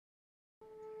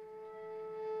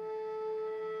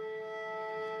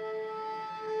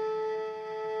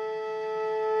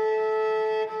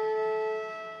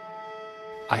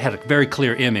I had a very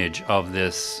clear image of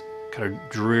this kind of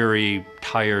dreary,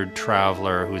 tired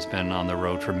traveler who's been on the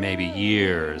road for maybe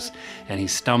years, and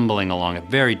he's stumbling along a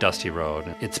very dusty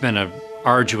road. It's been an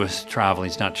arduous travel.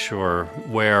 He's not sure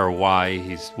where or why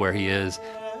he's where he is,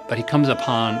 but he comes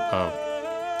upon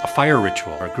a fire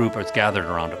ritual. A group is gathered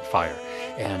around a fire,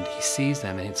 and he sees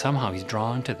them, and somehow he's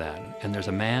drawn to that. And there's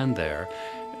a man there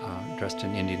dressed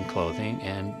in Indian clothing,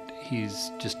 and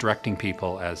he's just directing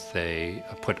people as they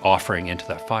put offering into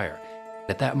that fire.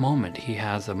 At that moment, he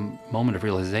has a moment of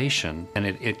realization, and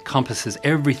it encompasses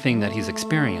everything that he's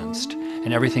experienced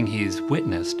and everything he's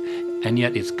witnessed, and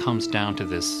yet it comes down to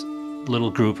this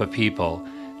little group of people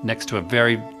next to a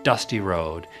very dusty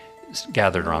road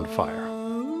gathered around a fire.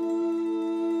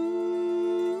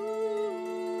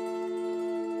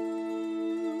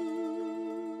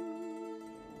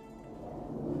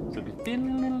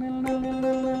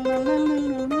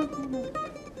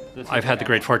 I've had the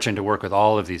great fortune to work with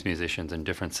all of these musicians in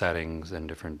different settings and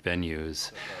different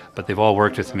venues, but they've all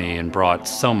worked with me and brought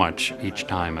so much each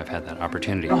time I've had that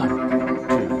opportunity. 1, 2, 3.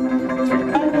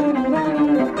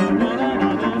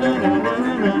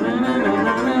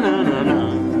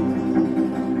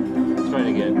 Let's try it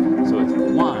again. So it's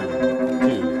 1,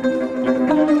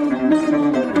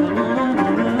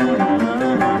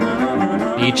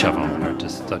 2. Each of them are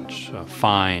just such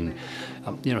fine,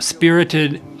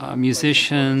 spirited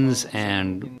musicians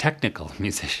and technical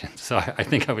musicians. So I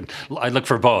think I look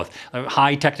for both. A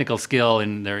high technical skill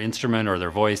in their instrument or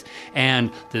their voice,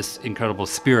 and this incredible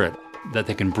spirit that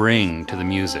they can bring to the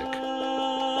music.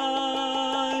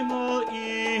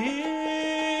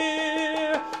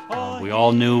 We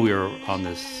all knew we were on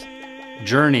this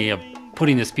journey of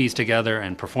putting this piece together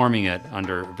and performing it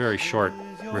under very short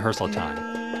rehearsal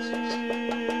time.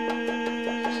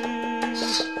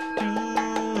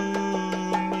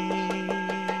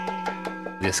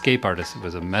 The escape artist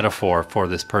was a metaphor for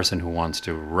this person who wants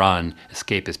to run,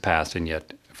 escape his past, and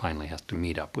yet finally has to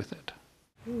meet up with it.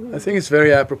 I think it's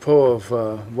very apropos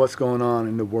of what's going on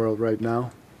in the world right now.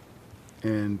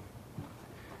 And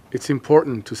it's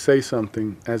important to say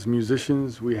something. As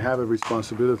musicians, we have a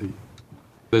responsibility.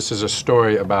 This is a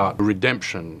story about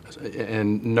redemption,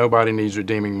 and nobody needs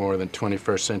redeeming more than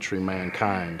 21st century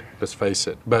mankind, let's face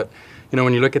it. But,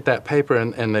 when you look at that paper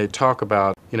and they talk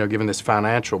about, giving this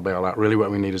financial bailout, really what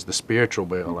we need is the spiritual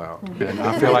bailout. And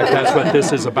I feel like that's what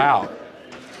this is about.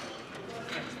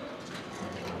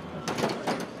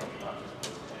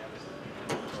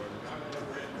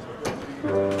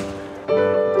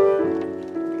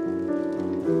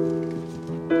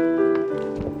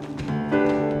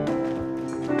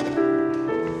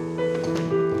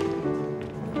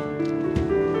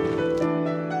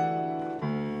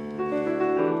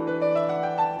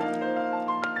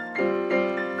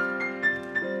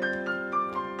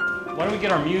 Why don't we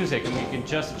get our music and we can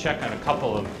just check on a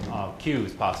couple of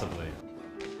cues, possibly.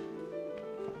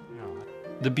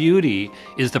 The beauty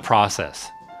is the process,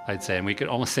 I'd say, and we could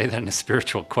almost say that in a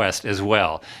spiritual quest as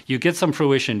well. You get some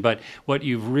fruition, but what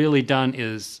you've really done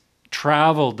is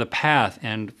traveled the path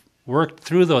and worked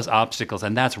through those obstacles,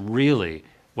 and that's really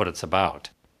what it's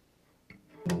about.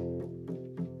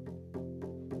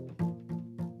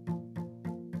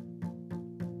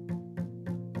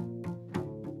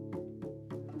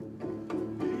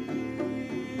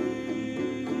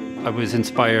 I was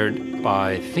inspired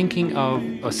by thinking of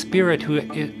a spirit who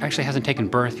actually hasn't taken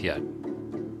birth yet.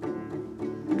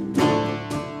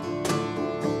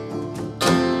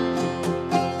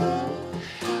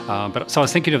 So I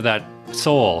was thinking of that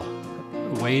soul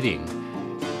waiting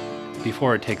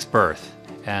before it takes birth,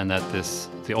 and that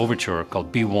the overture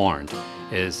called Be Warned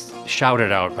is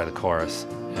shouted out by the chorus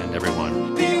and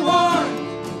everyone. Be warned!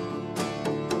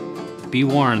 Be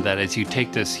warned that as you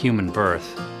take this human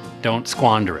birth, don't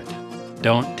squander it.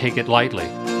 Don't take it lightly.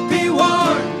 Be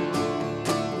warned!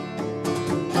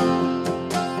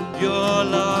 Your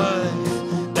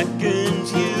life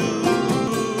beckons you,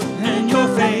 and your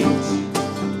fate,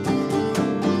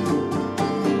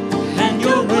 and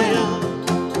your will.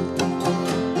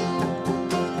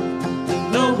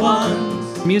 No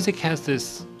one. Music has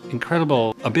this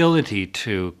incredible ability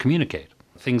to communicate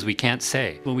things we can't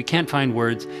say. When we can't find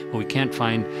words, when we can't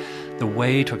find the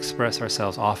way to express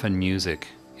ourselves, often music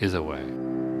is a way.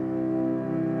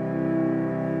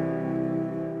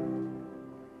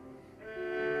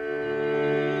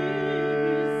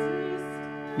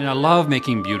 I love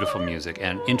making beautiful music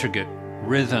and intricate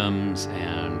rhythms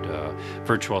and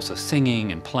virtuoso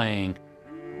singing and playing.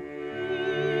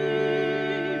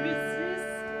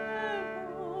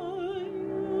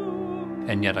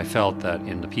 And yet I felt that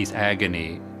in the piece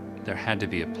Agony, There had to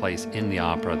be a place in the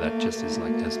opera that just is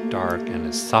like as dark and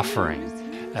as suffering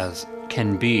as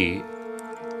can be.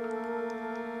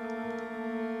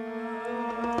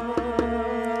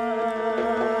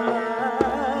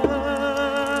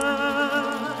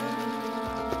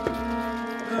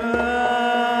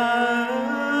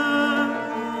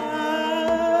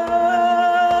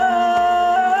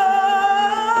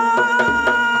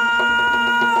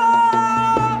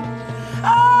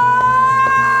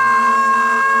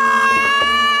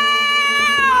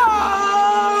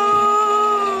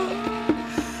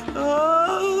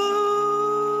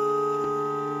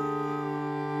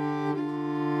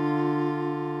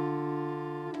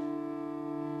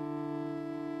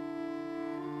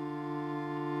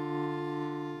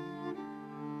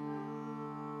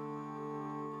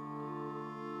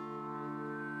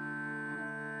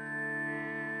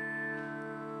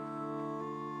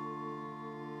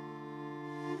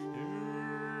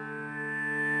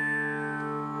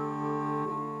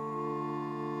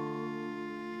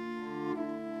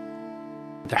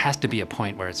 There has to be a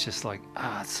point where it's just like,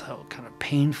 it's so kind of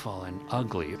painful and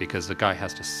ugly, because the guy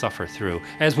has to suffer through,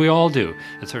 as we all do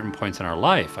at certain points in our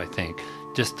life, I think,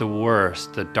 just the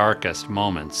worst, the darkest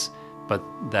moments, but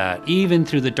that even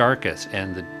through the darkest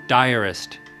and the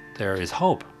direst, there is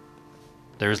hope,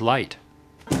 there's light.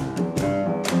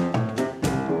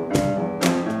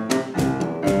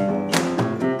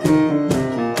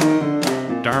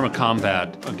 Dharma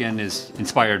Combat, again, is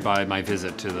inspired by my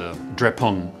visit to the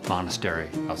Drepung monastery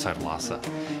outside of Lhasa.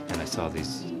 And I saw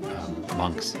these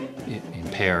monks in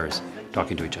pairs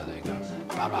talking to each other. They go,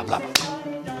 blah, blah, blah, blah,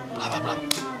 blah, blah,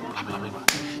 blah, blah, blah, blah.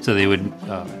 So they would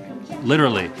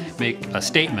literally make a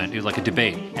statement, it was like a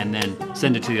debate, and then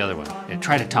send it to the other one. And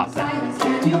try to top that.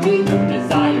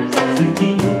 Desires as a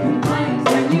king,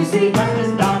 can you see?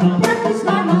 Practice Dharma, practice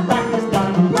Dharma, practice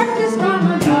Dharma, practice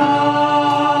Dharma.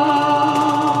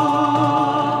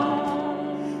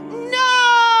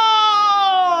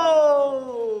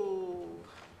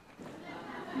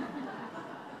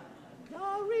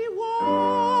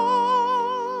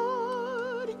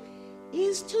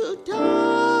 Is to die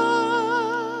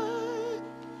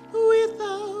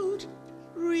without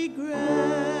regret.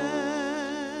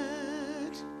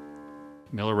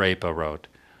 Milarepa wrote,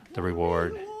 "The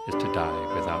reward is to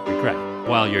die without regret."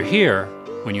 While you're here,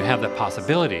 when you have that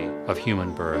possibility of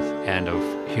human birth and of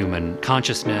human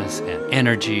consciousness and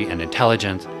energy and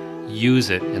intelligence, use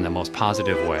it in the most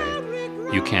positive way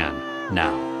you can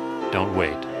now. Don't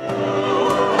wait.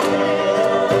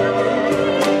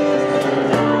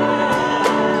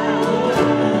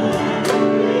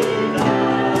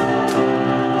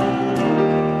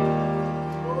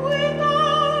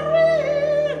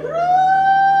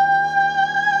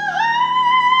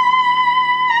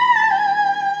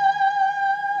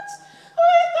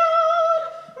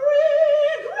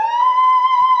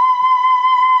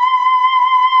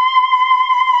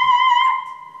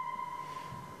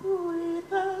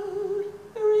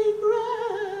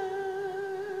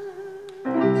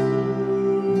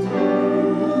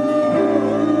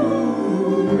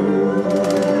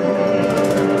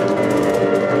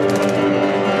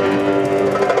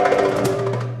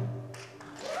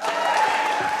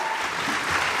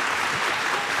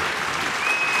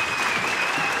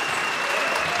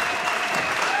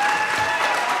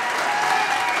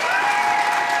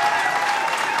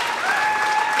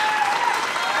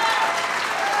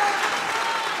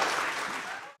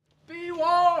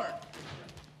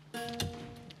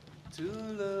 To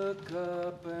look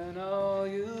up and all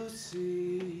you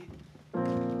see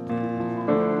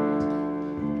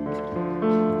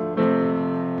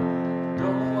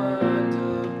don't wind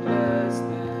up less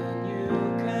than you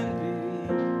can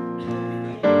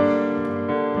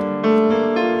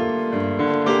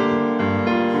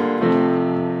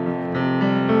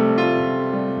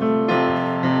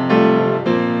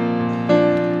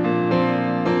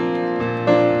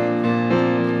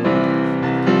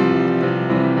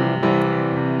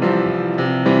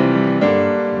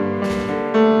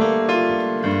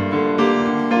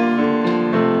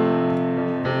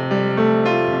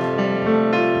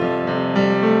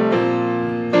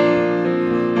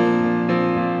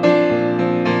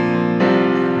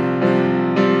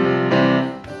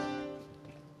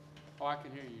I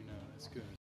can hear you now. That's good.